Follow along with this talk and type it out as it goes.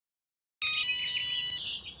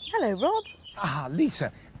Hello, Rob. Ah,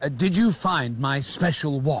 Lisa, did you find my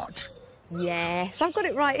special watch? Yes, I've got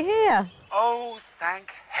it right here. Oh,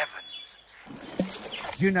 thank heavens.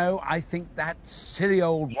 Do you know, I think that silly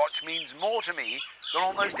old watch means more to me than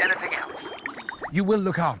almost anything else. You will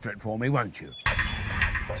look after it for me, won't you?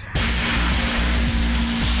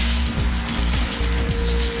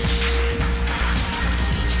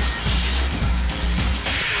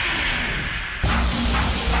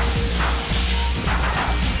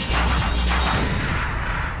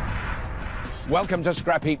 Welcome to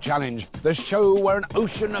Scrapheap Challenge, the show where an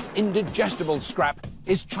ocean of indigestible scrap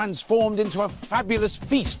is transformed into a fabulous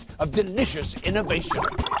feast of delicious innovation.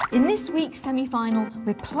 In this week's semi-final,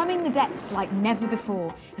 we're plumbing the depths like never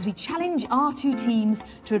before as we challenge our two teams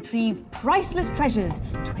to retrieve priceless treasures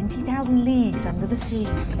 20,000 leagues under the sea.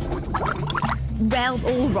 Well,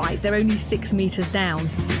 all right, they're only 6 metres down.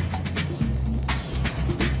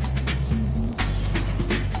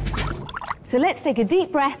 So let's take a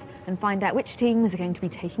deep breath and find out which teams are going to be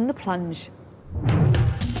taking the plunge.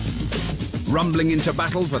 Rumbling into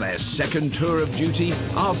battle for their second tour of duty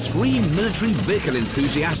are 3 military vehicle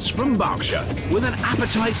enthusiasts from Berkshire with an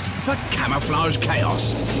appetite for camouflage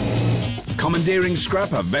chaos. Commandeering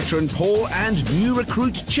scrap are veteran Paul and new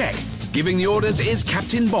recruit Czech. Giving the orders is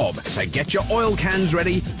Captain Bob, so get your oil cans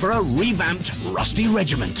ready for a revamped Rusty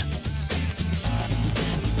Regiment.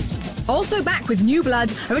 Also back with new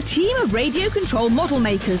blood are a team of radio control model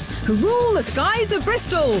makers who rule the skies of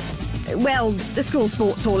Bristol. Well, the school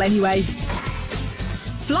sports hall anyway.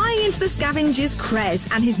 Flying into the scavenge is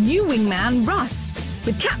Krez and his new wingman, Russ.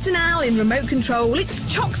 With Captain Al in remote control,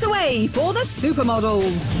 it's chocks away for the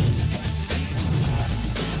supermodels.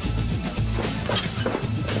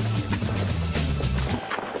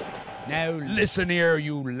 Now listen here,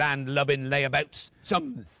 you land-lubbing layabouts.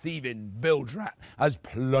 Some thieving bilge-rat has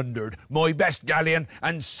plundered my best galleon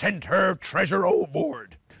and sent her treasure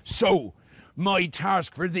overboard. So, my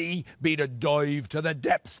task for thee be to dive to the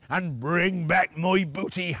depths and bring back my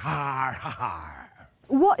booty. Har, har, har.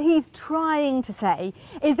 What he's trying to say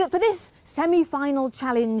is that for this semi-final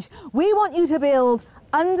challenge, we want you to build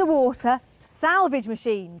underwater salvage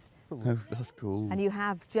machines. Oh, that's cool. And you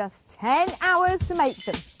have just 10 hours to make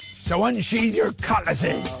them. So unsheathe your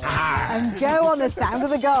cutlasses. Har. And go on the sound of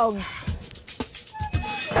the gong.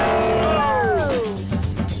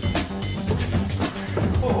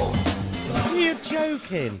 You're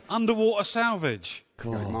joking. Underwater salvage.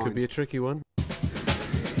 God, could be a tricky one.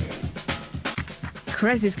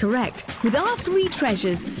 Krez is correct. With our 3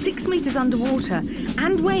 treasures 6 metres underwater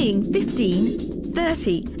and weighing 15,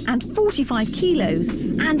 30 and 45 kilos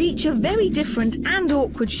and each a very different and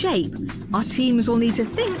awkward shape, our teams will need to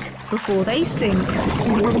think before they sink. I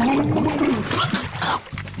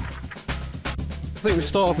think we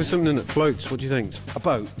start off with something that floats. What do you think? A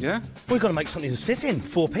boat, yeah? We've got to make something to sit in.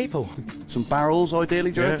 4 people. Some barrels, ideally,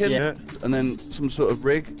 do you reckon? Yeah. And then some sort of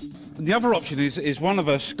rig. And the other option is one of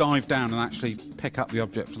us dive down and actually pick up the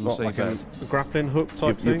object from the Like seabed. a grappling hook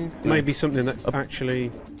type thing? yeah. Maybe something that actually...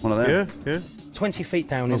 One of them. Yeah. 20 feet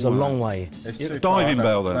down is a long way. It's diving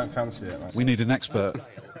bell, then. Don't fancy it. We need an expert.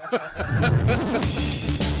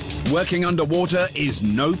 Working underwater is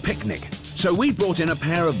no picnic, so we brought in a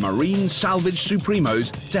pair of marine salvage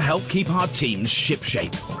supremos to help keep our teams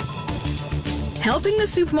shipshape. Helping the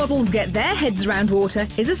supermodels get their heads around water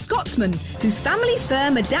is a Scotsman whose family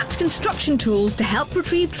firm adapt construction tools to help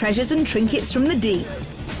retrieve treasures and trinkets from the deep.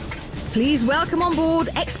 Please welcome on board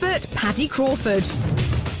expert Paddy Crawford.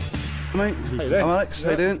 Mate, I'm Alex.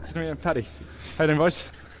 How you doing? Paddy. How you doing, boys?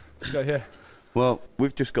 Let's go here. Well,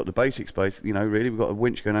 we've just got the basics, you know, really. We've got a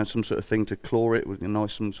winch going on, some sort of thing to claw it with a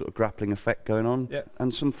nice some sort of grappling effect going on. Yeah.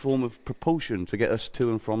 And some form of propulsion to get us to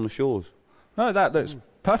and from the shores. No, that looks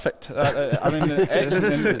perfect. I mean,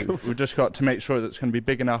 excellent. Cool. We've just got to make sure that it's going to be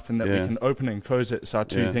big enough and that we can open and close it. It's our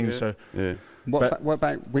 2 things. So. Yeah. What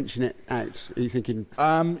about winching it out? Are you thinking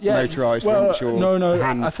motorised winch or no,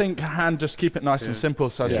 hand? I think hand, just keep it nice and simple.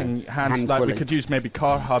 So I think hand like pulling. we could use maybe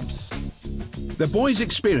car hubs. The boys'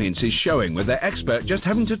 experience is showing with their expert just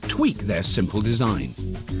having to tweak their simple design.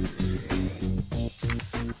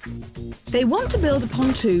 They want to build a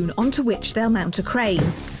pontoon onto which they'll mount a crane.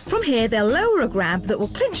 From here, they'll lower a grab that will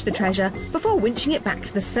clinch the treasure before winching it back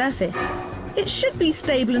to the surface. It should be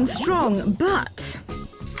stable and strong, but...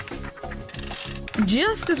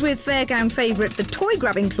 just as with Fairgown favourite the toy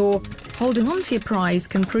grabbing claw, holding on to your prize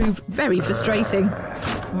can prove very frustrating.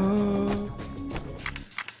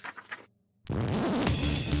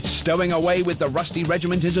 Stowing away with the Rusty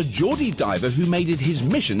Regiment is a Geordie diver who made it his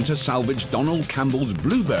mission to salvage Donald Campbell's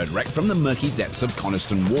Bluebird wreck from the murky depths of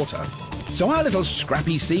Coniston Water. So our little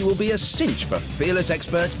scrappy sea will be a cinch for fearless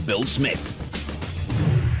expert Bill Smith.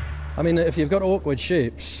 I mean, if you've got awkward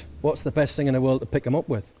shapes, what's the best thing in the world to pick them up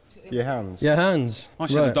with? Your hands. Your hands. I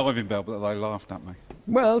said a diving bell, but they laughed at me.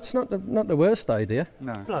 Well, it's not the worst idea.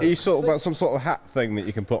 No. He's sort of about some sort of hat thing that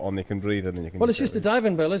you can put on, you can breathe in and you can... Well, it's just a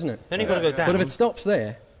diving bell, isn't it? Then you've got to go down. But if it stops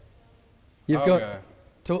there, you've got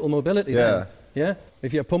total mobility then. Yeah?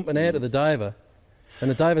 If you're pumping air to the diver, and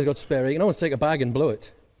the diver's got spare air, you can always take a bag and blow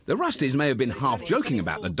it. The Rusties may have been half joking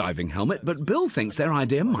about the diving helmet, but Bill thinks their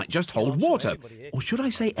idea might just hold water. Or should I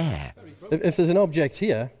say air? If there's an object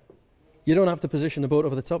here, you don't have to position the boat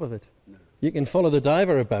over the top of it. You can follow the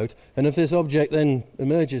diver about, and if this object then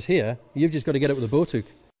emerges here, you've just got to get it with a boat hook.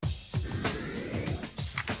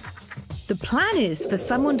 The plan is for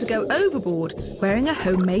someone to go overboard wearing a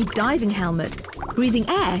homemade diving helmet, breathing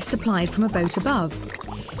air supplied from a boat above.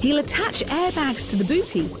 He'll attach airbags to the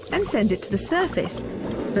booty and send it to the surface,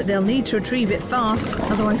 but they'll need to retrieve it fast,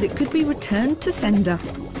 otherwise it could be returned to sender.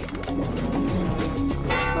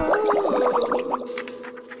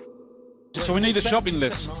 So we need a shopping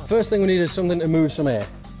list. First thing we need is something to move some air.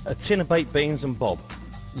 A tin of baked beans and bob.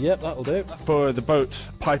 Yep, that'll do. For the boat,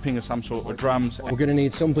 piping of some sort, or drums. We're going to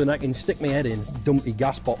need something I can stick my head in, dumpy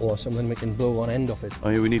gas bottle or something we can blow one end off it. Oh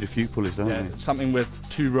yeah, we need a few pulleys, don't we? Something with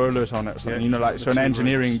 2 rollers on it or something, you know, like, so an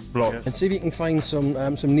engineering block. And see if you can find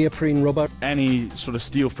some neoprene rubber. Any sort of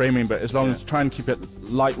steel framing, but as long as try and keep it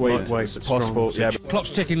lightweight as possible. Yeah. Clock's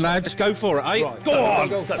ticking, lad. Just go for it, eh? Right. Go on!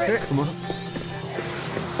 That's it. Come on.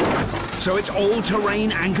 So it's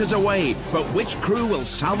all-terrain anchors away, but which crew will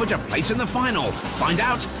salvage a place in the final? Find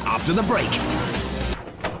out after the break.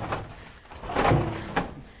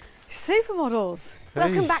 Supermodels. Hey.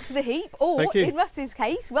 Welcome back to the heap, or Thank you. in Rusty's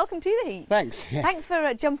case, welcome to the heap. Thanks. Yeah. Thanks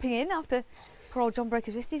for jumping in after poor old John broke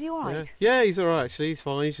his wrist. Is he all right? Yeah, he's all right, actually. He's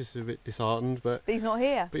fine. He's just a bit disheartened, but But he's not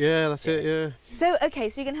here. But yeah, that's it, yeah. So, OK,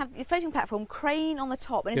 so you're going to have the floating platform, crane on the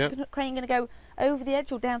top, and is the crane going to go over the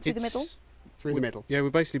edge or down through the middle? Through the middle. Yeah,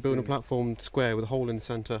 we're basically building a platform square with a hole in the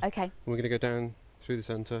centre. OK. And we're going to go down through the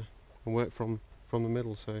centre and work from the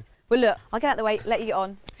middle, so... Well, look, I'll get out of the way, let you get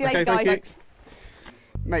on. See you later, thank guys.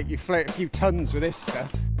 you. Mate, you float a few tons with this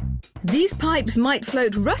stuff. These pipes might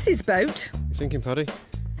float Russ's boat, You thinking, Paddy?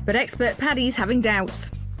 but expert Paddy's having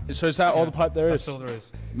doubts. So is that all the pipe there is? That's all there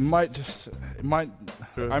is. It might.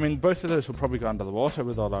 I mean, both of those will probably go under the water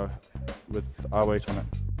with our weight on it.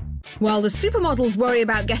 While the supermodels worry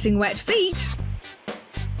about getting wet feet,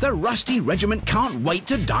 The Rusty Regiment can't wait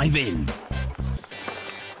to dive in.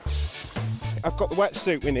 I've got the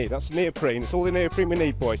wetsuit we need. That's neoprene. It's all the neoprene we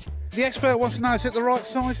need, boys. The expert wants to know, is it the right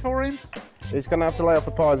size for him? He's going to have to lay off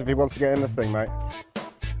the pies if he wants to get in this thing, mate.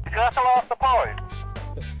 He's going to have to lay off the pies.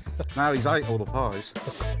 Now he's ate all the pies.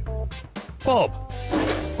 Bob,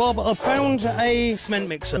 I found a cement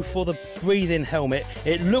mixer for the breathing helmet.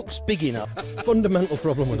 It looks big enough. Fundamental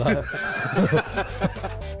problem with that.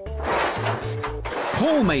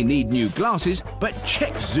 Paul may need new glasses, but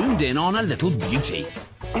check zoomed in on a little beauty.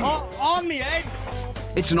 On me head.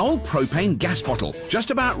 It's an old propane gas bottle, just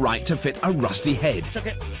about right to fit a rusty head. Chuck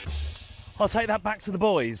it. I'll take that back to the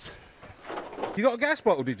boys. You got a gas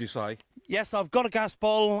bottle, did you say? Yes, I've got a gas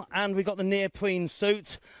bottle and we got the neoprene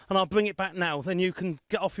suit, and I'll bring it back now. Then you can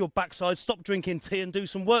get off your backside, stop drinking tea and do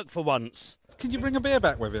some work for once. Can you bring a beer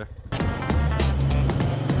back with you?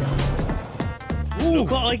 Ooh.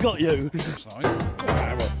 Look what I got you.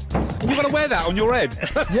 And you've got to wear that on your head?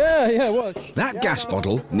 yeah, watch. That gas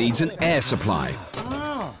bottle needs an air supply.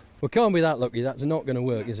 We can't be that lucky. That's not going to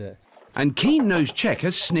work, is it? And keen-nosed Czech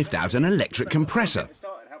has sniffed out an electric compressor.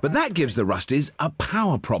 But that gives the Rusties a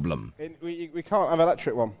power problem. We can't have an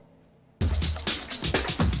electric one.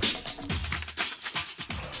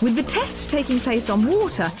 with the test taking place on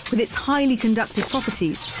water with its highly conductive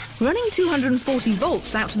properties, running 240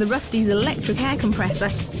 volts out to the Rusty's electric air compressor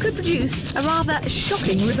could produce a rather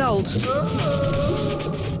shocking result.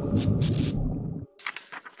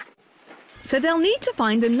 So they'll need to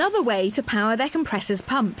find another way to power their compressor's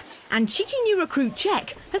pump, and cheeky new recruit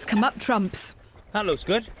Czech has come up trumps. That looks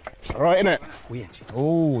good. All right, isn't it?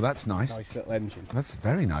 Oh, that's nice. Nice little engine. That's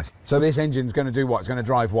very nice. So this engine's going to do what? It's going to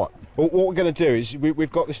drive what? Well, what we're going to do is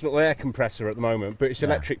we've got this little air compressor at the moment, but it's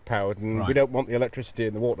electric powered, and we don't want the electricity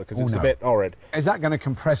in the water because it's a bit horrid. Is that going to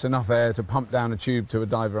compress enough air to pump down a tube to a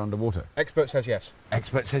diver underwater? Expert says yes.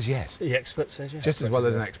 Expert says yes. The expert says yes. Just as well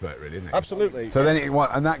as an expert, really, isn't it? Absolutely. So then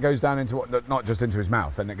and that goes down into what? Not just into his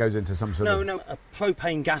mouth, then it goes into some sort of... No, a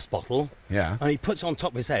propane gas bottle. Yeah. And he puts it on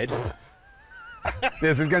top of his head.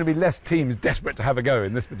 Yes, there's going to be less teams desperate to have a go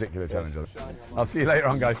in this particular challenge. I'll see you later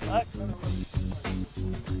on, guys.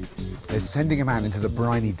 They're sending a man into the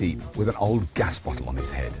briny deep with an old gas bottle on his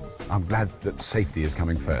head. I'm glad that safety is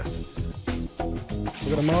coming first.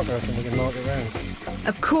 We've got a marker, I think we can mark it round.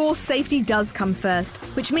 Of course, safety does come first,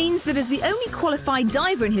 which means that as the only qualified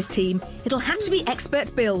diver in his team, it'll have to be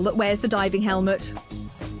expert Bill that wears the diving helmet.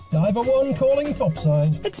 Diver 1 calling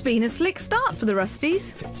topside. It's been a slick start for the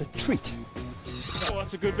Rusties. It's a treat. Oh,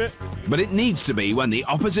 that's a good bit. But it needs to be when the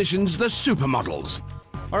opposition's the supermodels.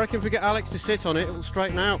 I reckon if we get Alex to sit on it, it'll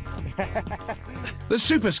straighten out. The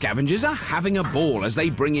super scavengers are having a ball as they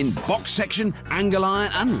bring in box section, angle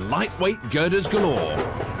iron and lightweight girders galore.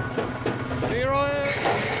 Get your iron!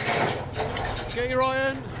 Get your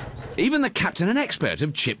iron! Even the captain and expert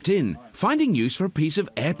have chipped in, finding use for a piece of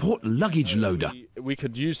airport luggage loader. We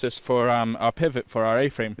could use this for our pivot for our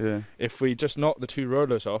A-frame. Yeah. If we just knock the two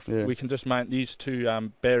rollers off, we can just mount these two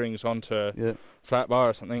bearings onto a flat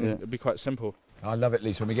bar or something. It'd be quite simple. I love it,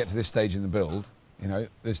 Lisa, when we get to this stage in the build, you know,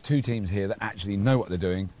 there's two teams here that actually know what they're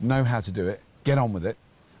doing, know how to do it, get on with it.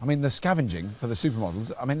 I mean, the scavenging for the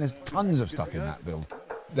supermodels, I mean, there's tons of stuff in that build.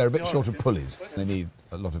 They're a bit short of pulleys. They need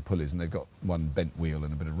a lot of pulleys, and they've got one bent wheel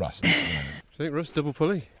and a bit of rust at the moment. I think Rust double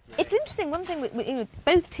pulley. It's interesting, one thing with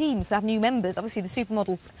both teams have new members. Obviously, the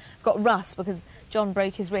supermodels have got Russ because John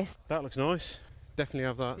broke his wrist. That looks nice. Definitely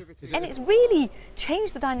have that. And it's really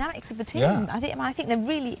changed the dynamics of the team. Yeah. I think they're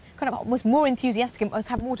really kind of almost more enthusiastic and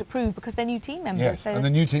have more to prove because they're new team members. Yes, so and the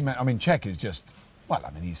new team, I mean, Czech is just, well,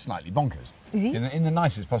 I mean, he's slightly bonkers. Is he? In the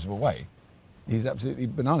nicest possible way. He's absolutely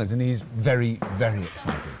bananas, and he's very, very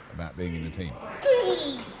excited about being in the team.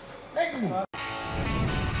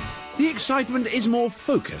 The excitement is more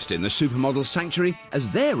focused in the supermodel sanctuary as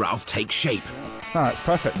their raft takes shape. No, it's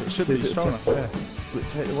perfect. It should be strong enough. Yeah.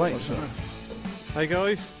 Take the weight. Hey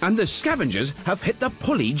guys. And the scavengers have hit the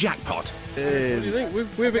pulley jackpot. What do you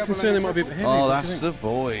think? We're a bit concerned they might be a bit heavy. Oh, that's the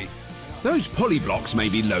boy. Those pulley blocks may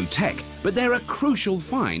be low-tech, but they're a crucial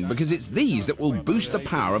find because it's these that will boost the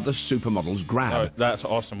power of the supermodel's grab. Oh, that's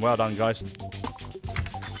awesome. Well done, guys.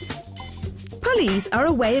 Pulleys are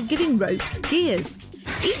a way of giving ropes gears.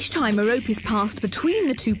 Each time a rope is passed between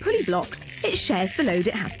the two pulley blocks, it shares the load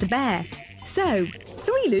it has to bear. So,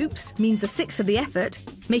 3 loops means a 1/6 of the effort,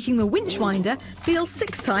 making the winch winder feel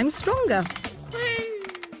 6 times stronger.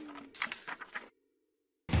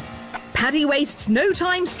 Paddy wastes no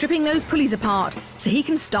time stripping those pulleys apart, so he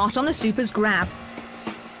can start on the super's grab.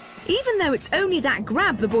 Even though it's only that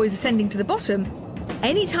grab the boys are sending to the bottom,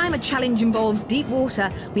 any time a challenge involves deep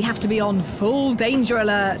water, we have to be on full danger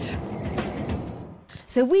alert.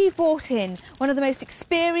 So we've brought in one of the most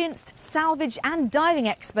experienced salvage and diving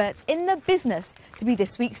experts in the business to be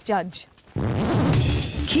this week's judge.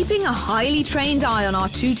 Keeping a highly trained eye on our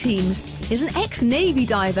two teams is an ex-Navy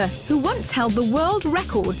diver who once held the world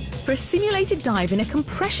record for a simulated dive in a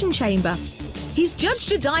compression chamber. He's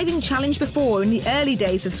judged a diving challenge before in the early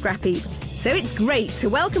days of Scrapheap, so it's great to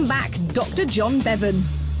welcome back Dr. John Bevan.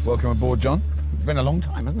 Welcome aboard, John. It's been a long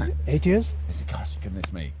time, hasn't it? 8 years. Gosh,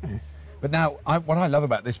 goodness me. But now, what I love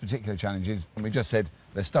about this particular challenge is, and we just said,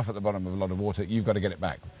 there's stuff at the bottom of a lot of water, you've got to get it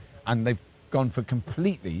back. And they've gone for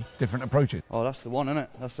completely different approaches. Oh, that's the one, isn't it?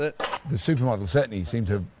 That's it. The supermodels certainly seem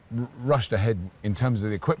to have rushed ahead in terms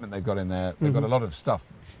of the equipment they've got in there. They've got a lot of stuff.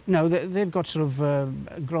 No, they've got sort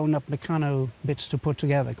of grown-up mechano bits to put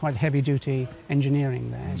together, quite heavy-duty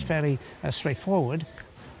engineering there. It's fairly straightforward,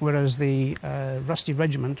 whereas the Rusty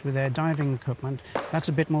Regiment with their diving equipment, that's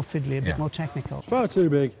a bit more fiddly, a bit more technical. Far too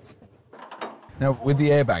big. Now, with the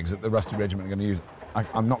airbags that the Rusty Regiment are going to use,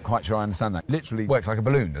 I'm not quite sure I understand that. It literally works like a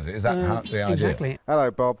balloon, does it? Is that how the idea? Exactly. Hello,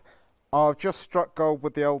 Bob. I've just struck gold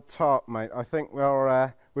with the old tarp, mate. I think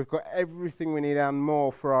we've got everything we need and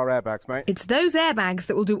more for our airbags, mate. It's those airbags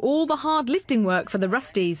that will do all the hard lifting work for the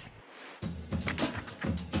Rusties.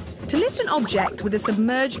 To lift an object with a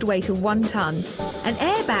submerged weight of 1 ton, an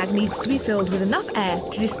airbag needs to be filled with enough air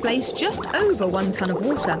to displace just over 1 ton of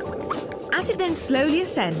water. As it then slowly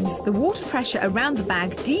ascends, the water pressure around the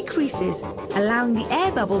bag decreases, allowing the air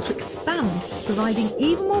bubble to expand, providing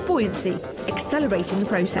even more buoyancy, accelerating the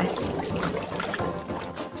process.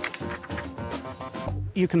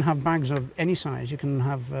 You can have bags of any size. You can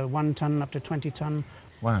have 1 ton up to 20 ton.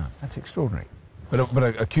 Wow, that's extraordinary.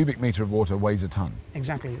 But a cubic metre of water weighs a tonne.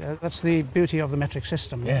 Exactly. That's the beauty of the metric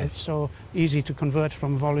system. Yes. It's so easy to convert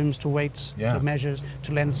from volumes to weights, to measures,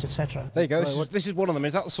 to lengths, etc. There you go. This is one of them.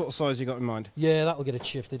 Is that the sort of size you got in mind? Yeah, that'll get it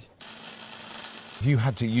shifted. If you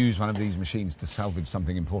had to use one of these machines to salvage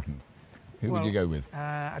something important, who would you go with?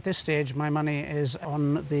 At this stage, my money is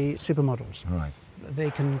on the supermodels. Right.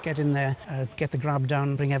 They can get in there, get the grab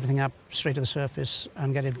down, bring everything up straight to the surface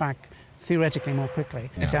and get it back theoretically more quickly.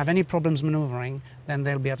 Yeah. If they have any problems manoeuvring, then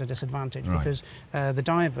they'll be at a disadvantage because the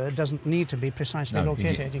diver doesn't need to be precisely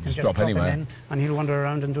located. You can just drop him in and he'll wander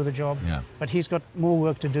around and do the job. Yeah. But he's got more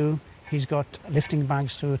work to do. He's got lifting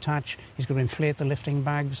bags to attach. He's got to inflate the lifting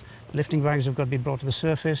bags. The lifting bags have got to be brought to the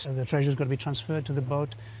surface. The treasure's got to be transferred to the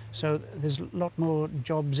boat. So there's a lot more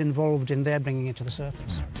jobs involved in their bringing it to the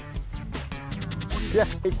surface. Yeah,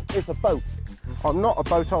 it's a boat. I'm not a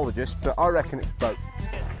boatologist, but I reckon it's a boat.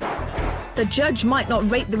 The judge might not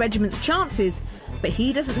rate the regiment's chances, but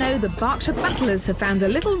he doesn't know the Berkshire battlers have found a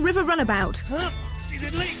little river runabout,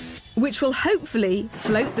 which will hopefully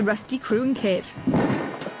float the rusty crew and kit.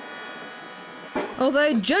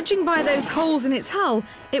 Although, judging by those holes in its hull,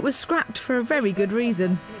 it was scrapped for a very good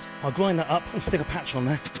reason. I'll grind that up and stick a patch on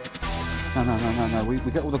there. No. We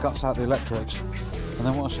get all the guts out of the electrics, and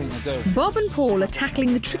then what I see you do. Bob and Paul are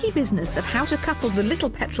tackling the tricky business of how to couple the little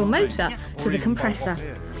petrol motor to the compressor.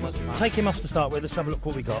 Take him off to start with. Let's have a look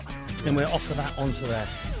what we got. Then we'll offer that onto there.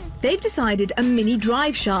 They've decided a mini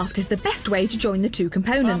drive shaft is the best way to join the two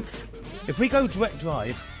components. If we go direct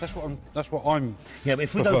drive, that's what I'm. Yeah, but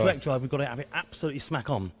if we go direct drive, we've got to have it absolutely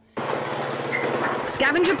smack on.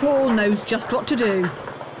 Scavenger Paul knows just what to do.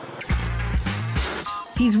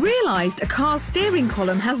 He's realised a car's steering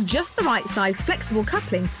column has just the right size flexible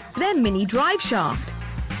coupling for their mini drive shaft.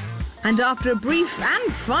 And after a brief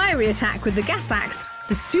and fiery attack with the gas axe,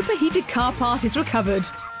 the superheated car part is recovered.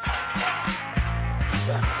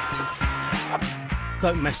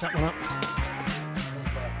 Don't mess that one up.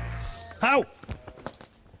 Ow!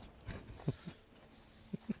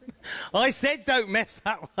 I said don't mess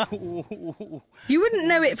that one up. You wouldn't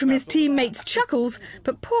know it from his teammates' chuckles,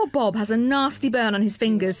 but poor Bob has a nasty burn on his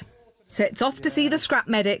fingers. So it's off to see the scrap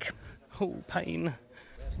medic. Oh, pain.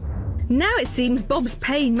 Now it seems Bob's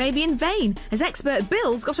pain may be in vain, as expert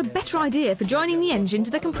Bill's got a better idea for joining the engine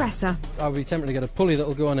to the compressor. I'll be tempted to get a pulley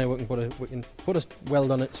that'll go on there. We can put a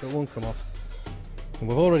weld on it so it won't come off. And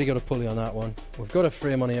we've already got a pulley on that one. We've got a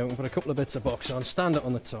frame on here. We can put a couple of bits of box on, stand it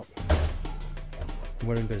on the top. And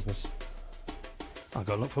we're in business. I'll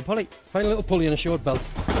go look for a pulley. Find a little pulley and a short belt.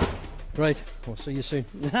 Right, we'll see you soon.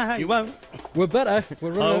 You won't. We're better.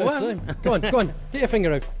 We're running out of time. Go on, get your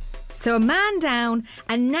finger out. So a man down,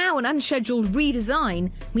 and now an unscheduled redesign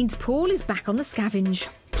means Paul is back on the scavenge.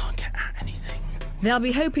 Can't get at anything. They'll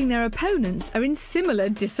be hoping their opponents are in similar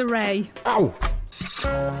disarray. Ow!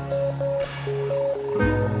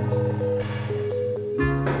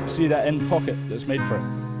 See that end pocket that's made for it?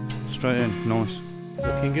 Straight in, nice.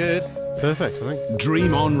 Looking good. Perfect, I think.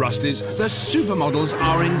 Dream on, Rusties. The supermodels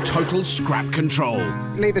are in total scrap control.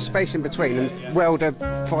 Leave a space in between and weld a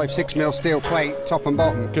 5-6mm steel plate, top and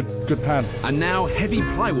bottom. Good plan. And now heavy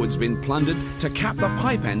plywood's been plundered to cap the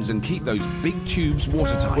pipe ends and keep those big tubes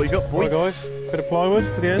watertight. What you got, boys? Right, guys. Bit of plywood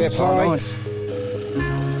for the ends. Bit of ply. Oh, nice.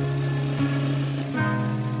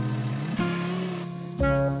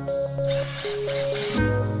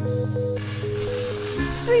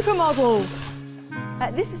 Supermodels!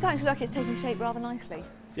 This is starting to look like it's taking shape rather nicely.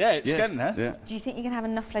 Yeah, it's getting there. Yeah. Do you think you can have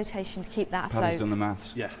enough flotation to keep that afloat? Paddy's done the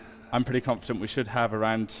maths. Yeah, I'm pretty confident we should have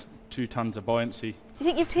around 2 tons of buoyancy. Do you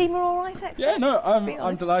think your team are all right, expert? Yeah, no,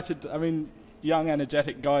 I'm delighted. I mean, young,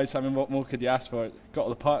 energetic guys. I mean, what more could you ask for? Got all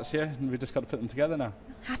the parts here, and we've just got to put them together now.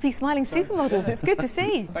 Happy, smiling supermodels. It's good to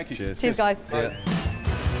see. Thank you. Cheers guys. Yeah.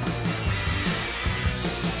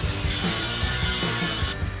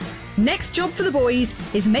 Next job for the boys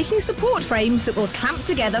is making support frames that will clamp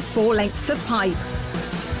together 4 lengths of pipe.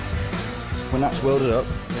 When that's welded up,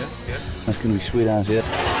 that's going to be sweet as here.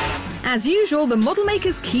 As usual, the model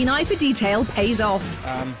maker's keen eye for detail pays off.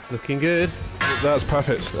 Looking good. That's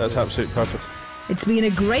perfect. That's absolutely perfect. It's been a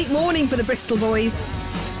great morning for the Bristol boys.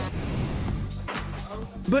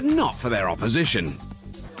 But not for their opposition.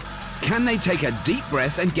 Can they take a deep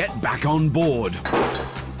breath and get back on board?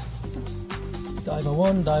 Diver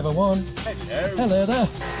one. Hello there.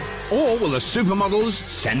 Or will the supermodels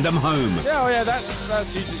send them home? Yeah,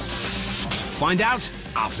 that's easy. Find out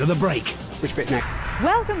after the break. Which bit next?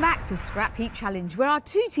 Welcome back to Scrapheap Challenge, where our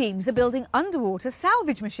 2 teams are building underwater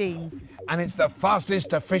salvage machines. And it's the fastest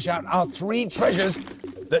to fish out our 3 treasures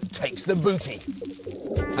that takes the booty.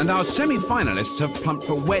 And our semi-finalists have plumped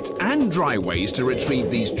for wet and dry ways to retrieve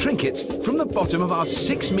these trinkets from the bottom of our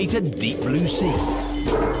 6-metre deep blue sea.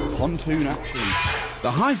 Pontoon action.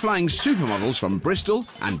 The high-flying supermodels from Bristol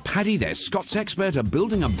and Paddy, their Scots expert, are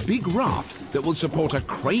building a big raft that will support a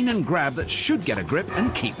crane and grab that should get a grip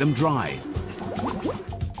and keep them dry.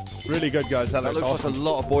 Really good, guys. That looks awesome. Like a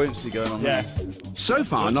lot of buoyancy going on there. So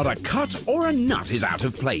far, not a cut or a nut is out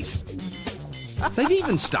of place. They've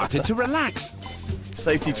even started to relax.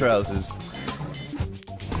 Safety trousers.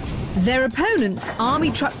 Their opponents,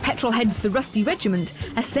 Army Truck Petrol Heads the Rusty Regiment,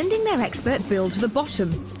 are sending their expert Bill to the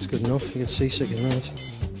bottom. It's good enough, you can see sticking right.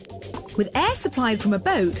 With air supplied from a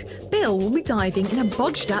boat, Bill will be diving in a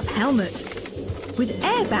bodged-up helmet, with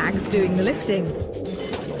airbags doing the lifting.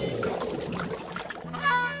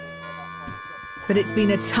 But it's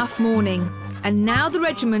been a tough morning, and now the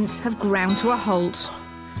regiment have ground to a halt.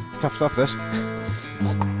 It's tough stuff, this.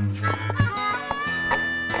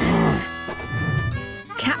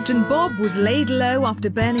 Captain Bob was laid low after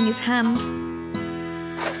burning his hand.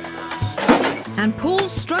 And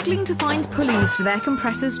Paul's struggling to find pulleys for their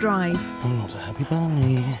compressor's drive. I'm not a happy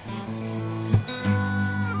bunny.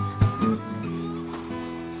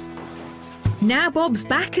 Now Bob's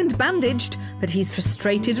back and bandaged, but he's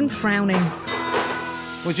frustrated and frowning.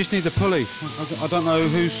 We just need the pulley. I don't know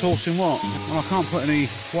who's sourcing what. Well, I can't put any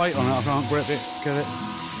weight on it. I can't grip it, get it.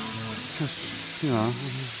 Just, you know.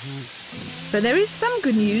 But there is some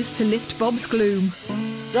good news to lift Bob's gloom.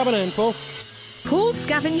 Grab an end, Paul. Paul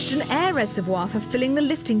scavenged an air reservoir for filling the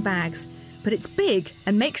lifting bags, but it's big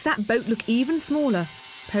and makes that boat look even smaller,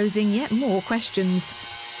 posing yet more questions.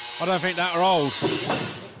 I don't think that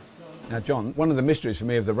rolls. Now, John, one of the mysteries for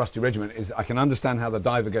me of the Rusty Regiment is I can understand how the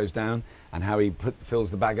diver goes down and how he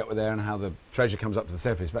fills the bag up with air and how the treasure comes up to the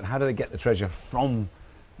surface, but how do they get the treasure from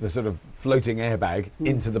the sort of floating airbag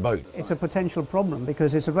into the boat? It's a potential problem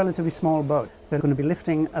because it's a relatively small boat. They're going to be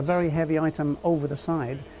lifting a very heavy item over the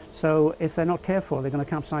side, so if they're not careful, they're going to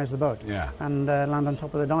capsize the boat and land on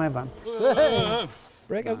top of the diver.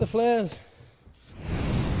 Break out the flares.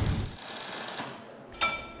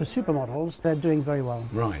 The supermodels, they're doing very well.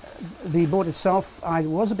 Right. The boat itself, I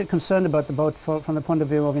was a bit concerned about the boat from the point of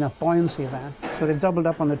view of enough buoyancy there. So they've doubled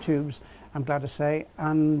up on the tubes, I'm glad to say,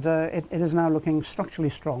 and it is now looking structurally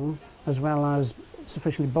strong as well as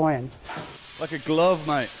sufficiently buoyant. Like a glove,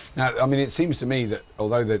 mate. Now, I mean, it seems to me that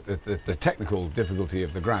although the technical difficulty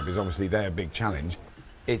of the grab is obviously their big challenge,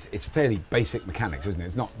 it's fairly basic mechanics, isn't it?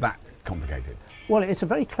 It's not that complicated. Well, it's a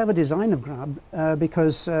very clever design of grab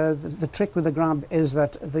because the trick with the grab is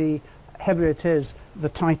that the heavier it is, the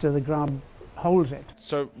tighter the grab holds it.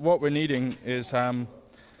 So what we're needing is a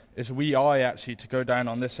wee eye actually to go down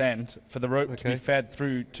on this end for the rope to be fed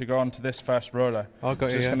through to go onto this first roller. I've got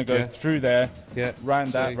so it's going to go through there,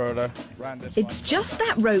 round that roller, round this It's just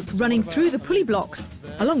that rope running through the pulley blocks,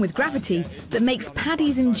 along with gravity, that makes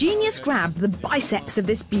Paddy's ingenious grab the biceps of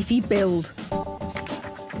this beefy build.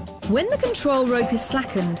 When the control rope is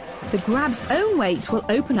slackened, the grab's own weight will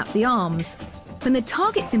open up the arms. When the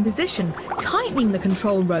target's in position, tightening the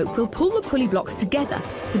control rope will pull the pulley blocks together,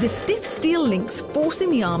 with the stiff steel links forcing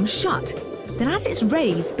the arms shut. Then as it's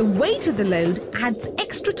raised, the weight of the load adds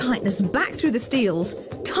extra tightness back through the steels,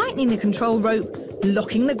 tightening the control rope,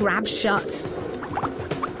 locking the grab shut.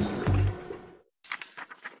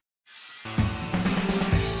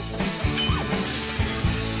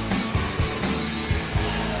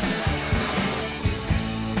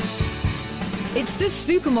 It's the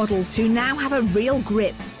supermodels who now have a real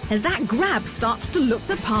grip, as that grab starts to look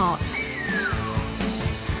the part.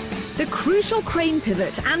 The crucial crane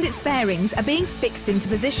pivot and its bearings are being fixed into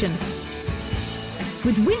position.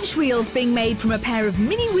 With winch wheels being made from a pair of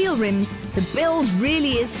mini wheel rims, the build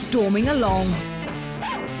really is storming along.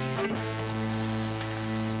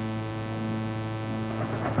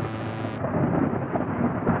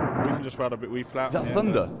 We can just weld a bit wee flat. Is that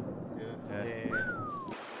thunder?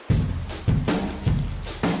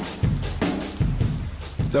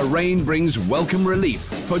 The rain brings welcome relief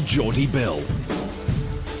for Geordie Bill.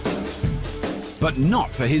 But not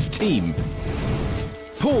for his team.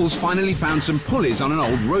 Paul's finally found some pulleys on an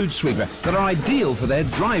old road sweeper that are ideal for their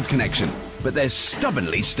drive connection, but they're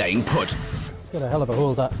stubbornly staying put. Got a hell of a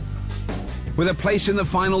hold, that. With a place in the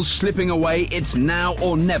finals slipping away, it's now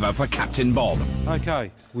or never for Captain Bob.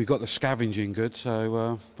 OK, we've got the scavenging good,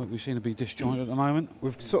 so but we seem to be disjointed at the moment.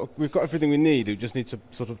 We've got everything we need. We just need to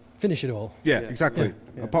sort of finish it all. Yeah, exactly.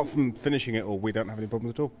 Yeah. Apart from finishing it all, we don't have any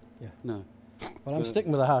problems at all. Yeah. No. Well, I'm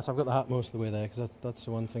sticking with the hat. I've got the hat most of the way there because that's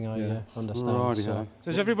the one thing I understand. Righty-ho. So.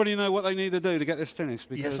 Does everybody know what they need to do to get this finished?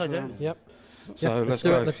 Because, yes, I do. Yep. So yep. let's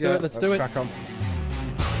go. Let's do it. Let's do it. Crack on.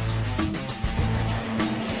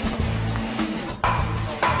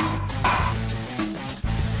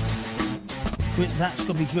 That's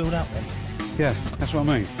got to be drilled out then. Yeah, that's what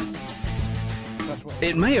I mean.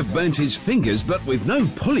 It may have burnt his fingers, but with no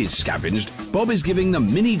pulleys scavenged, Bob is giving the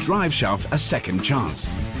mini drive shaft a second chance.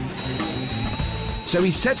 So he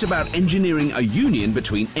sets about engineering a union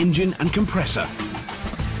between engine and compressor.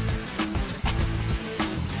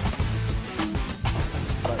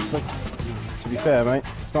 To be fair, mate,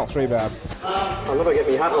 it's not too bad. I'll never get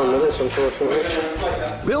my hat on with this,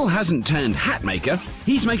 unfortunately. Bill hasn't turned hat maker.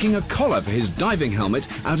 He's making a collar for his diving helmet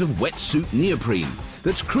out of wetsuit neoprene.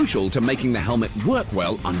 That's crucial to making the helmet work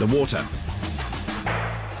well underwater.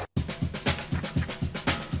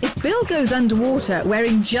 If Bill goes underwater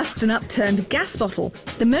wearing just an upturned gas bottle,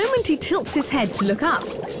 the moment he tilts his head to look up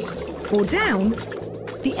or down,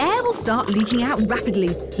 the air will start leaking out rapidly,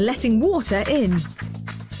 letting water in.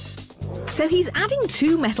 So he's adding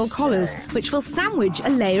 2 metal collars, which will sandwich a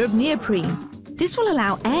layer of neoprene. This will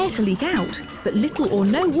allow air to leak out, but little or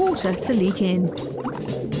no water to leak in.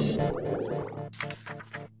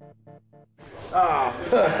 Ah,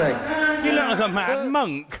 perfect. You look like a mad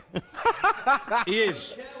monk. He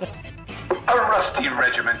is. A rusty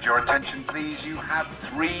regiment, your attention please. You have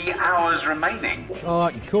 3 hours remaining. Oh,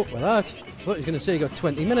 I can cope with that. I thought he was going to say you got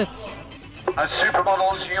 20 minutes.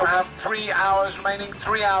 Supermodels, you have 3 hours remaining.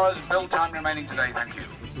 3 hours build time remaining today, thank you.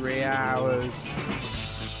 3 hours.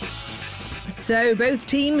 So both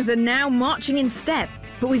teams are now marching in step,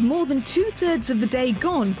 but with more than 2/3 of the day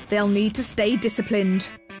gone, they'll need to stay disciplined.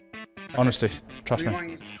 Honesty, trust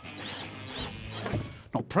me.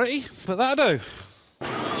 Not pretty, but that'll do.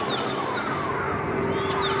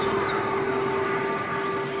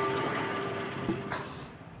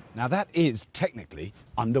 Now that is technically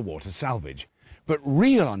underwater salvage, but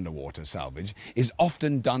real underwater salvage is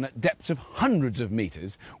often done at depths of hundreds of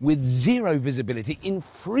meters with 0 visibility in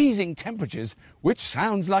freezing temperatures, which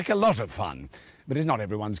sounds like a lot of fun, but is not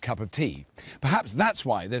everyone's cup of tea. Perhaps that's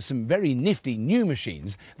why there's some very nifty new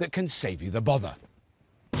machines that can save you the bother.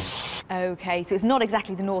 OK, so it's not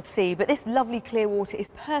exactly the North Sea, but this lovely clear water is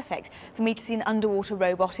perfect for me to see an underwater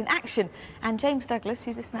robot in action. And James Douglas,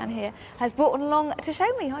 who's this man here, has brought one along to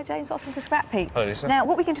show me. Hi, James. Welcome to Scrapheap. Hi, Lisa. Now,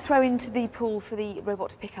 what are we going to throw into the pool for the robot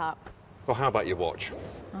to pick up? Well, how about your watch?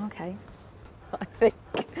 OK. I think.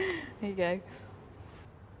 Here you go.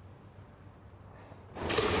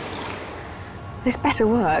 This better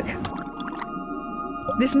work.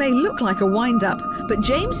 This may look like a wind-up, but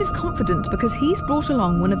James is confident because he's brought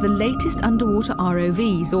along one of the latest underwater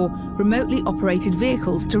ROVs, or remotely operated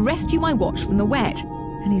vehicles, to rescue my watch from the wet,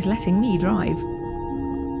 and he's letting me drive.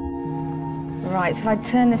 Right, so if I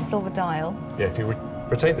turn this silver dial... Yeah, if you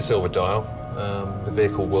rotate the silver dial, the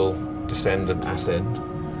vehicle will descend and ascend.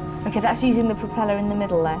 OK, that's using the propeller in the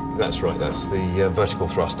middle there. That's right, that's the vertical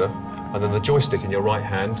thruster. And then the joystick in your right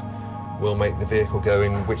hand will make the vehicle go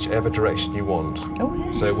in whichever direction you want. Oh,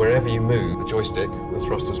 yes. So wherever you move the joystick, the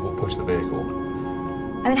thrusters will push the vehicle.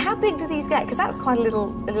 I mean, how big do these get? Because that's quite a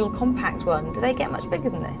little compact one. Do they get much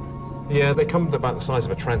bigger than this? Yeah, they come about the size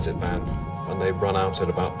of a transit van, and they run out at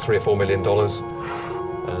about $3 or $4 million.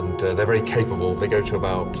 And they're very capable. They go to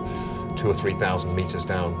about 2,000 or 3,000 meters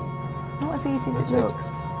down. Not as easy as it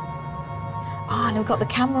looks. Ah, and we've got the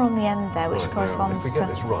camera on the end there, which corresponds to... If we get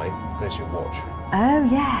this right, there's your watch. Oh,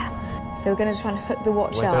 yeah. So we're going to try and hook the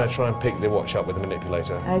watch up. We're going to try and pick the watch up with the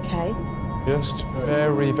manipulator. OK. Just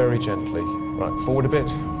very, very gently. Right, forward a bit.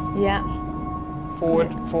 Yeah.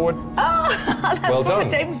 Forward, forward. Oh, that's well done.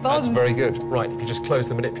 James Bond. That's very good. Right, if you just close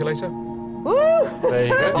the manipulator. Woo! There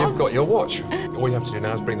you go. You've got your watch. All you have to do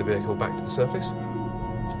now is bring the vehicle back to the surface.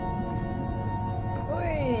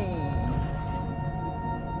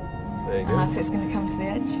 There you go. Ah, so it's going to come to the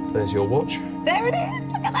edge. There's your watch. There it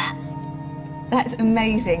is. Look at that. That's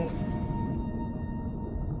amazing.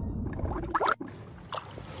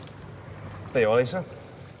 There you are, Lisa.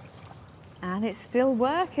 And it's still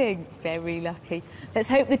working. Very lucky. Let's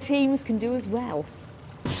hope the teams can do as well.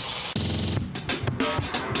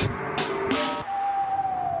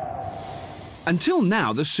 Until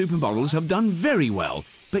now, the supermodels have done very well,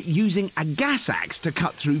 but using a gas axe to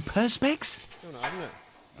cut through perspex?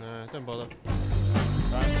 No, don't bother.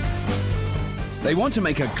 They want to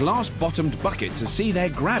make a glass-bottomed bucket to see their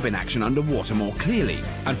grab in action underwater more clearly.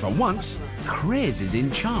 And for once, Krez is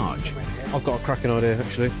in charge. I've got a cracking idea,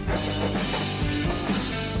 actually.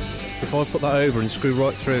 If I put that over and screw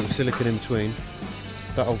right through with silicone in between,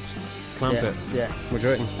 that'll clamp it. Yeah. What do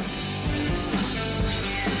you reckon?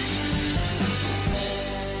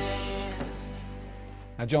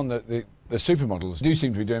 Now, John, the supermodels do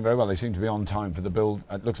seem to be doing very well. They seem to be on time for the build.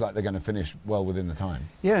 It looks like they're going to finish well within the time.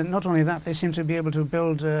 Yeah, not only that, they seem to be able to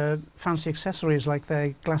build fancy accessories like their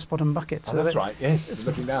glass-bottom bucket. Oh, that's right, yes. It's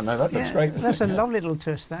looking down now. That looks great. That's a yes. lovely little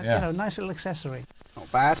twist, that. Yeah. You know, nice little accessory.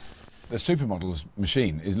 Not bad. The supermodels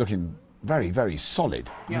machine is looking very, very solid.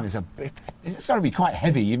 I mean, it's got to be quite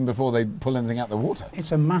heavy even before they pull anything out of the water.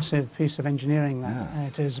 It's a massive piece of engineering there.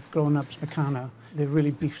 It has grown up Meccano. They've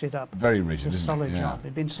really beefed it up. Very rigid, It's a solid job.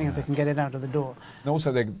 It'd be interesting if they can get it out of the door. And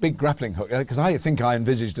also the big grappling hook, because I think I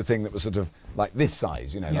envisaged a thing that was sort of like this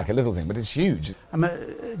size, you know, like a little thing, but it's huge. I'm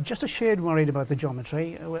just a shade worried about the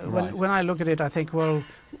geometry. When I look at it, I think, well,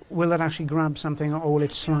 will it actually grab something or will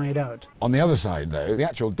it slide out? On the other side, though, the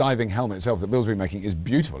actual diving helmet itself that Bill's been making is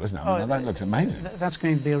beautiful, isn't it? I mean, that looks amazing. That's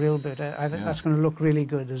going to be a real bit. I think that's going to look really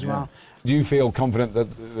good as well. Do you feel confident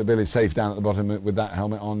that the Bill is safe down at the bottom with that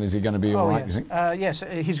helmet on? Is he going to be all right, you think? Yes,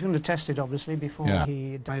 he's going to test it, obviously, before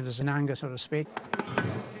he dives in anger, so to speak.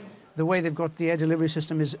 The way they've got the air delivery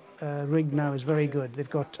system is rigged now is very good. They've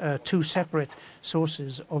got two separate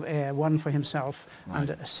sources of air, one for himself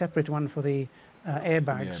and a separate one for the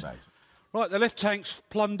airbags. Right, the lift tank's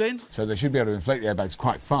plumbed in. So they should be able to inflate the airbags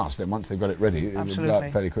quite fast then once they've got it ready. It will blow up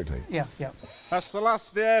fairly quickly. Yeah. That's the last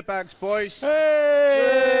of the airbags, boys.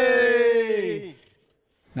 Hey!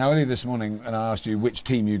 Now, earlier this morning, and I asked you which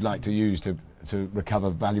team you'd like to use to recover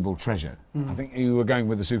valuable treasure. I think you were going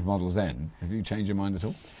with the supermodels then. Have you changed your mind at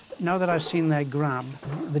all? Now that I've seen their grab,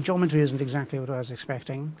 the geometry isn't exactly what I was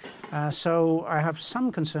expecting, so I have some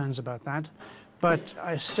concerns about that, but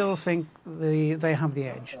I still think they have the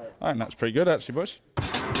edge. I think that's pretty good, actually, boys.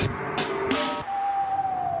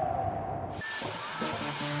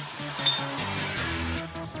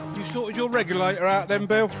 You sorted your regulator out then,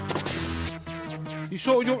 Bill? You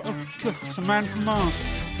sorted your... Oh, it's a man from Mars.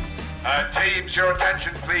 Teams, your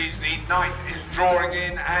attention, please. The night is drawing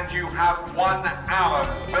in, and you have 1 hour.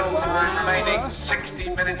 Build remaining, 60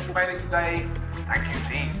 minutes remaining today. Thank you,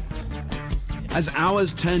 teams. As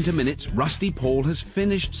hours turn to minutes, Rusty Paul has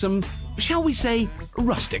finished some, shall we say,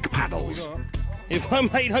 rustic paddles. It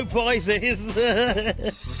won't make no prizes.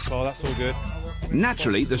 Oh, that's all good.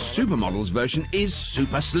 Naturally, the supermodels version is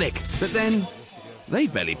super slick, but then they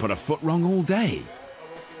barely put a foot wrong all day.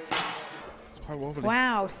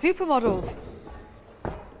 Wow, supermodels.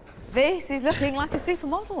 This is looking like a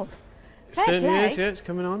supermodel. It certainly is, yeah, it's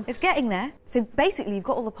coming on. It's getting there. So basically, you've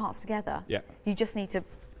got all the parts together. Yeah. You just need to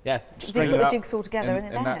just put string it the up, jigsaw together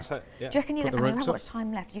and that's it. Yeah. Do you reckon you don't have much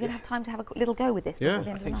time left? You're going to have time to have a little go with this before the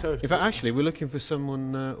end of the night? In fact, actually, we're looking for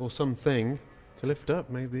someone or something to lift up,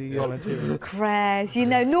 maybe volunteer. Crez, you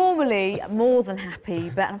know, normally more than happy,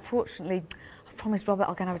 but unfortunately, I've promised Robert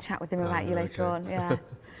I'll go and have a chat with him about you later on. Yeah.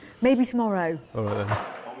 Maybe tomorrow. All right then.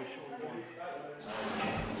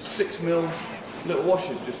 6mm little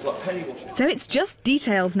washers, just like penny washers. So it's just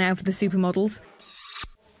details now for the supermodels.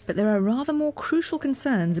 But there are rather more crucial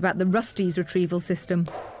concerns about the Rusty's retrieval system.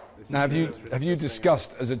 Now, have you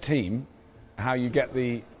discussed as a team how you get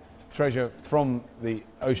the treasure from the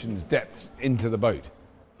ocean's depths into the boat?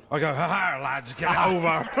 I go, ha-ha, lads, get it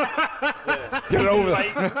over. Get it over.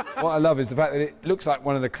 What I love is the fact that it looks like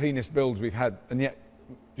one of the cleanest builds we've had, and yet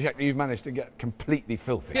you've managed to get completely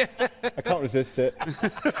filthy. I can't resist it.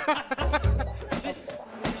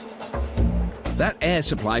 That air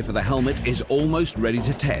supply for the helmet is almost ready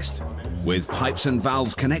to test. With pipes and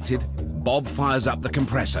valves connected, Bob fires up the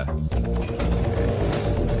compressor.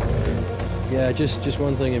 Yeah, just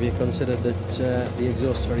one thing, have you considered that the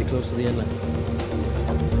exhaust's very close to the inlet?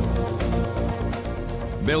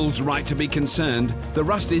 Bill's right to be concerned. The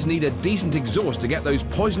Rusties need a decent exhaust to get those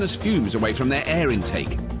poisonous fumes away from their air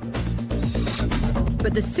intake.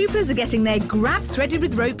 But the supers are getting their grab threaded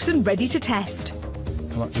with ropes and ready to test.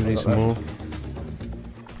 You need some more.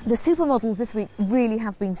 The supermodels this week really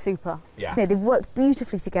have been super. Yeah. You know, they've worked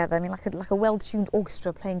beautifully together. I mean, like a well-tuned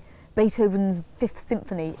orchestra playing Beethoven's Fifth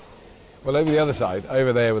Symphony. Well, over the other side,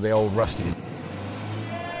 over there with the old Rusty,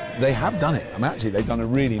 they have done it. I mean, actually, they've done a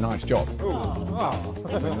really nice job. You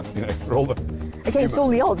know, for all the... Against all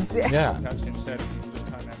the odds. Yeah.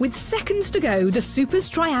 With seconds to go, the supers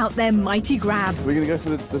try out their mighty grab. We're going to go for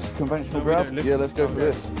this conventional grab? Yeah, let's go for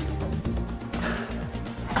this.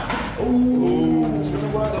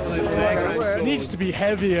 It needs to be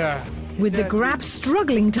heavier. With the grab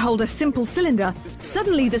struggling to hold a simple cylinder,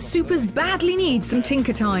 suddenly the supers badly need some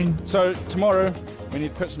tinker time. So tomorrow we need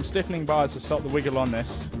to put some stiffening bars to stop the wiggle on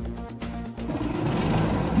this.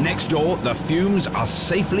 Next door, the fumes are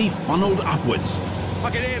safely funneled upwards. I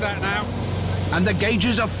can hear that now. And the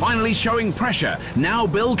gauges are finally showing pressure. Now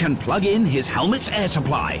Bill can plug in his helmet's air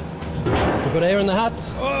supply. We've got air in the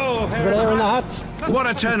hats. Oh, We've got air in the hats. What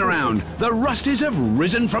a turnaround. The Rusties have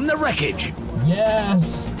risen from the wreckage.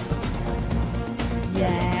 Yes.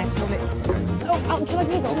 Yeah, oh, shall I do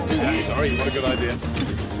that? Don't do that, sorry, what a good idea.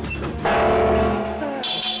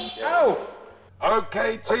 Oh!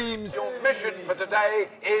 OK, teams, your mission for today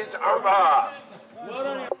is over.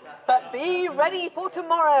 But be ready for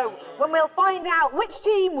tomorrow, when we'll find out which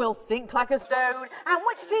team will sink like a stone and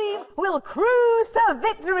which team will cruise to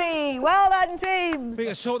victory. Well done, teams.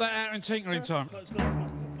 Peter, sort that out in tinkering time.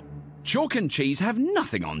 Chalk and cheese have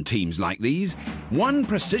nothing on teams like these. One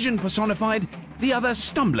precision personified, the other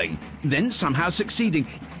stumbling, then somehow succeeding.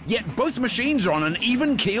 Yet both machines are on an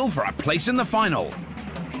even keel for a place in the final.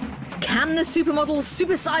 Can the supermodel's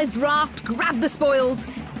supersized raft grab the spoils?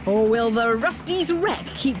 Or will the Rusty's wreck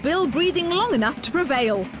keep Bill breathing long enough to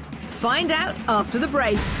prevail? Find out after the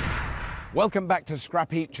break. Welcome back to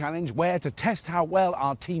Scrapheap Challenge, where to test how well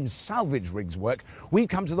our team's salvage rigs work, we've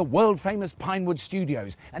come to the world-famous Pinewood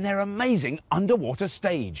Studios and their amazing underwater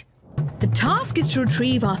stage. The task is to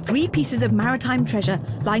retrieve our 3 pieces of maritime treasure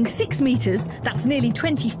lying 6 metres, that's nearly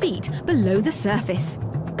 20 feet, below the surface.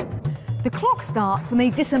 The clock starts when they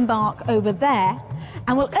disembark over there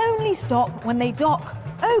and will only stop when they dock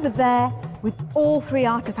over there with all 3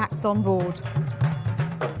 artefacts on board.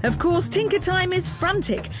 Of course, Tinker Time is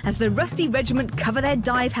frantic as the Rusty Regiment cover their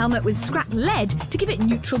dive helmet with scrap lead to give it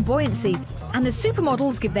neutral buoyancy, and the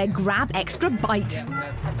supermodels give their grab extra bite.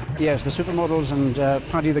 Yes, the supermodels and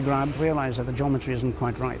Paddy the Grab realise that the geometry isn't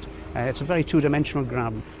quite right. It's a very two-dimensional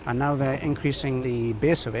grab, and now they're increasing the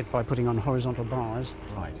base of it by putting on horizontal bars.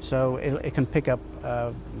 Right. So it can pick up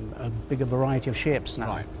a bigger variety of shapes now.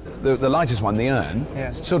 Right. The lightest one, the urn,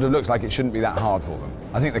 yes, sort of looks like it shouldn't be that hard for them.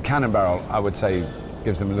 I think the cannon barrel, I would say,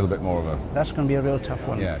 gives them a little bit more of a... That's going to be a real tough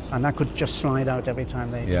one. Yes. And that could just slide out every time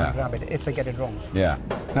they try to grab it, if they get it wrong. Yeah.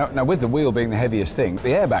 Now, with the wheel being the heaviest thing, the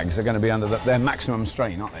airbags are going to be under their maximum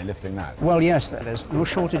strain, aren't they, lifting that? Well, yes, there's no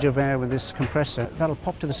shortage of air with this compressor. That'll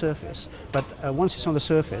pop to the surface, but once it's on the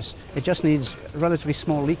surface, it just needs relatively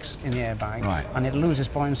small leaks in the airbag, right, and it loses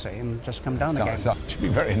buoyancy and just come down again. It should be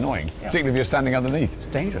very annoying, particularly if you're standing underneath. It's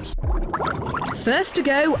dangerous. First to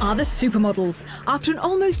go are the supermodels. After an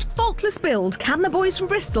almost faultless build, can the boys from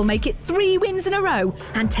Bristol make it 3 wins in a row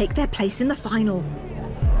and take their place in the final?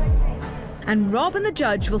 And Rob and the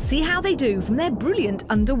judge will see how they do from their brilliant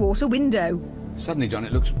underwater window. Suddenly, John,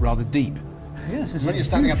 it looks rather deep. Yes, when you're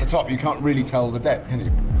standing at the top, you can't really tell the depth, can you?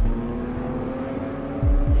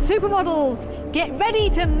 Supermodels, get ready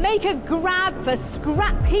to make a grab for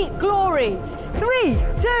Scrapheap glory. 3,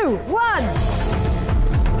 2, 1.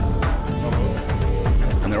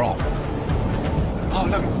 And they're off. Oh,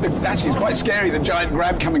 look, actually, it's quite scary, the giant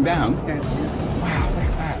grab coming down. Yeah. Wow, look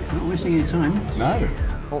at that. Not wasting any time. No.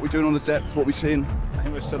 What are we doing on the depth? What are we seeing? I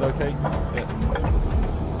think we're still okay. Yeah.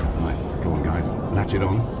 Right, come on, guys. Latch it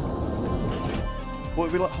on. What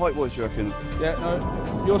would be like height-wise, do you reckon? Yeah,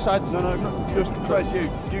 no. Your side? No, just Chris,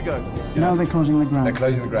 you go. Now they're closing the grab. They're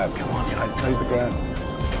closing the grab. Come on, guys, close the grab.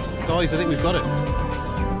 Guys, I think we've got it.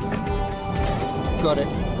 Got it.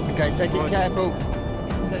 Okay, take it careful.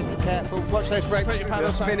 Take it careful. Watch those brakes.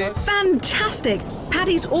 Fantastic!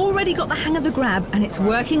 Paddy's already got the hang of the grab and it's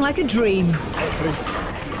working like a dream. Hopefully.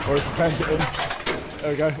 Or it's a it in.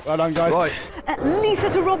 There we go. Well done, guys. Right. Lisa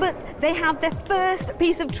to Robert, they have their first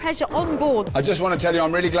piece of treasure on board. I just want to tell you,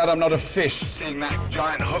 I'm really glad I'm not a fish, seeing that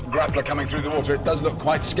giant hook grappler coming through the water. It does look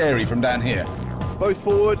quite scary from down here. Both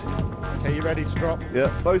forward. Okay, you ready to drop?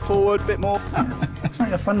 Yeah, both forward, bit more. It's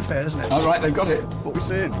like a fun fair, isn't it? All right, they've got it. What are we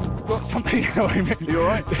seeing? Got something. You all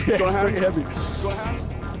right? Yeah, got a hand? pretty heavy. Got a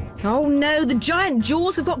hand? Oh no, the giant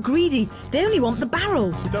jaws have got greedy. They only want the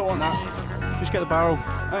barrel. You don't want that. Just get the barrel.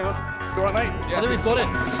 Hang on. You all right, mate? Yeah. I think we've got it.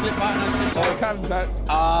 Slip back and slip Oh, the cannon's out.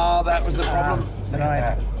 Ah, that was the problem.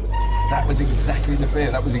 Right. That was exactly the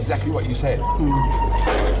fear. That was exactly what you said.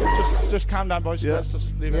 Just calm down, boys. Yeah. Let's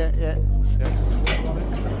just leave it. Yeah.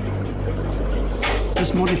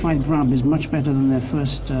 This modified grab is much better than their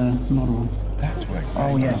first model. That's working.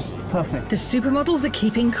 Oh, yes. Perfect. The supermodels are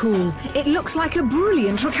keeping cool. It looks like a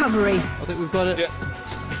brilliant recovery. I think we've got it. Yeah.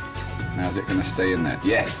 Now, is it going to stay in there?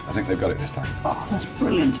 Yes, I think they've got it this time. Oh, that's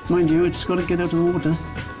brilliant. Mind you, it's got to get out of the water.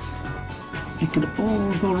 It could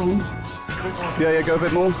all go wrong. Yeah, go a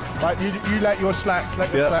bit more. Right, you let your slack.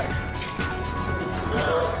 Let your slack.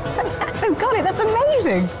 Oh, got it, that's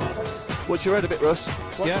amazing. Watch your head a bit, Russ.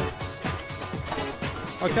 Yeah.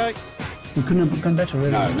 Okay. We couldn't have gone better,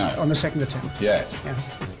 really. No. On the second attempt. Yes. Yeah.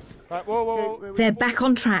 Right, whoa. They're back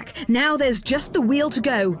on track. Now there's just the wheel to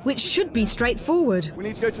go, which should be straightforward. We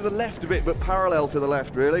need to go to the left a bit, but parallel to the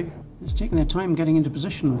left, really. It's taking their time getting into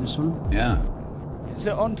position with this one. Yeah. Is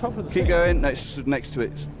it on top of the Keep going. No, it's next to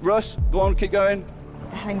it. Russ, go on, keep going.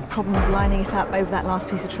 They're having problems lining it up over that last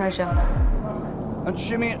piece of treasure. And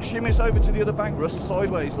shimmy us over to the other bank, Russ,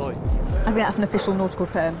 sideways, like. I think that's an official nautical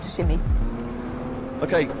term, to shimmy.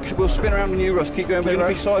 Okay, we'll spin around with you, Russ. Keep going. We're going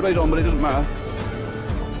to be sideways on, but it doesn't matter.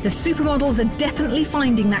 The supermodels are definitely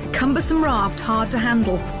finding that cumbersome raft hard to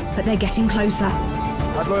handle. but they're getting closer.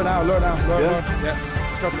 Lower now, lower. Yeah.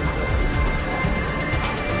 Stop it.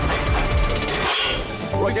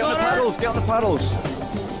 Right, get on the paddles, get on the paddles.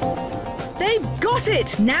 They've got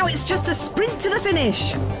it! Now it's just a sprint to the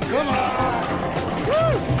finish. Come on!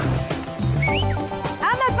 Woo!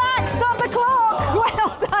 And they're back! Stop the clock!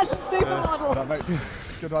 Well done, Supermodel.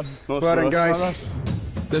 Good one. Well done, guys.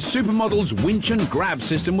 The Supermodel's winch and grab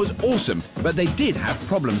system was awesome, but they did have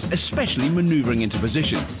problems, especially manoeuvring into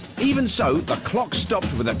position. Even so, the clock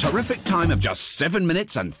stopped with a terrific time of just 7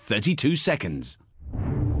 minutes and 32 seconds.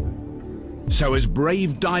 So as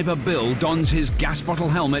brave diver Bill dons his gas bottle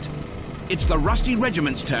helmet, it's the Rusty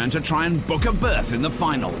Regiment's turn to try and book a berth in the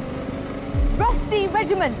final. Rusty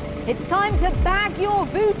Regiment, it's time to bag your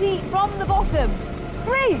booty from the bottom.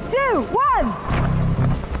 3, 2, 1!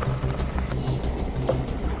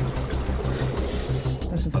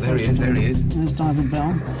 Oh, there he is. There's Diver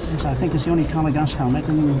Bill. This, I think, is the only colour gas helmet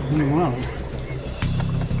in the world.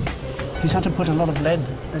 He's had to put a lot of lead,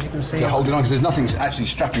 as you can see. To hold it on, because there's nothing actually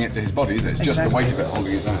strapping it to his body, is it? It's just the weight of it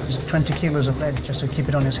holding it down. It's 20 kilos of lead just to keep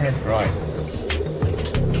it on his head. Right.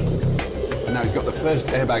 And now he's got the first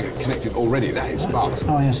airbag connected already. That is fast.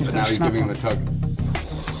 Oh, yes. But now he's giving him a tug.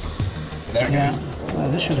 There it goes. Well,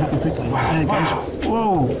 this should happen quickly. Wow. There it goes.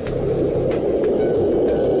 Whoa!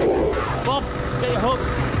 Bob, get your hook.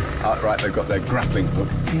 Right, they've got their grappling hook.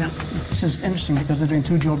 Yeah. This is interesting because they're doing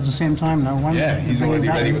 2 jobs at the same time now. One, Yeah, he's already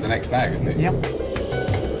ready with the next bag, isn't he? Yep.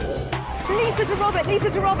 Lisa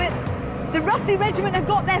to Robert. The Rusty Regiment have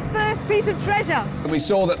got their first piece of treasure. And we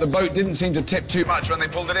saw that the boat didn't seem to tip too much when they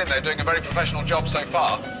pulled it in. They're doing a very professional job so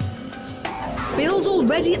far. Bill's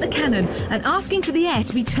already at the cannon and asking for the air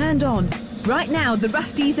to be turned on. Right now, the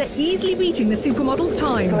Rusties are easily beating the Supermodel's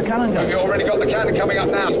time. Got the cannon going. We've already got the cannon coming up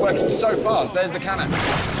now. It's working so fast. There's the cannon.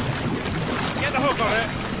 Get the hook on it.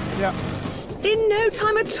 Yeah. In no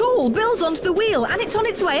time at all, Bill's onto the wheel and it's on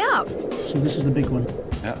its way up. So this is the big one.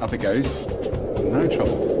 Yeah, up it goes. No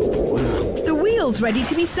trouble. Wow. The wheel's ready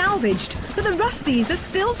to be salvaged, but the Rusties are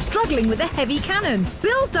still struggling with the heavy cannon.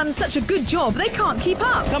 Bill's done such a good job, they can't keep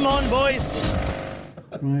up. Come on, boys.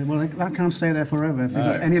 Right, well, that can't stay there forever. If they've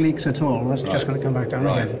got any leaks at all, that's just going to come back down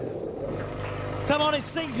again. Come on, it's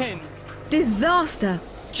sinking. Disaster.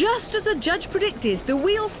 Just as the judge predicted, the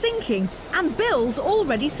wheel's sinking and Bill's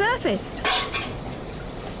already surfaced.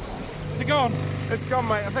 Is it gone? It's gone,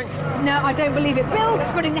 mate, I think. No, I don't believe it. Bill's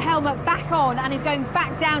putting the helmet back on and he's going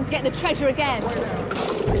back down to get the treasure again.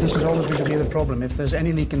 This is always going to be the problem. If there's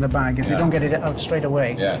any leak in the bag, if you don't get it out straight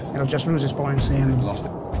away, it'll just lose its buoyancy and... Lost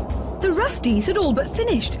it. The Rusties had all but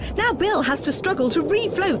finished. Now Bill has to struggle to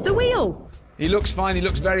refloat the wheel. He looks fine. He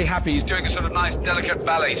looks very happy. He's doing a sort of nice, delicate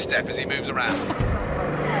ballet step as he moves around.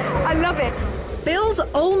 I love it. Bill's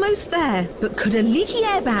almost there, but could a leaky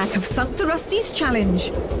airbag have sunk the Rusties'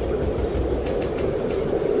 challenge?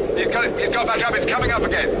 He's got it. He's got back up. It's coming up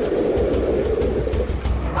again.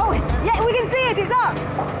 Oh, yeah, we can see it. It's up.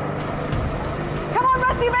 Come on,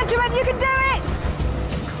 Rusty Regiment, you can do it.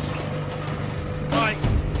 Right.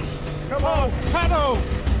 Come on, paddle.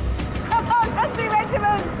 Come on, Rusty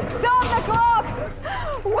Regiment. Stop the clock.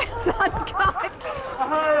 Well done, guys.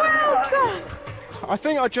 Well done. I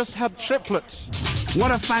think I just had triplets.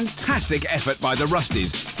 What a fantastic effort by the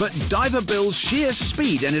Rusties, but Diver Bill's sheer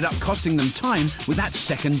speed ended up costing them time with that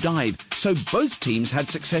second dive, so both teams had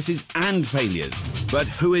successes and failures. But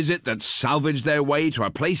who is it that salvaged their way to a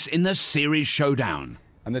place in the series showdown?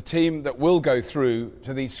 And the team that will go through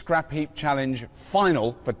to the Scrapheap Challenge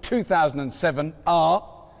final for 2007 are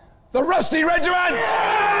the Rusty Regiment!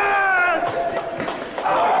 Yes!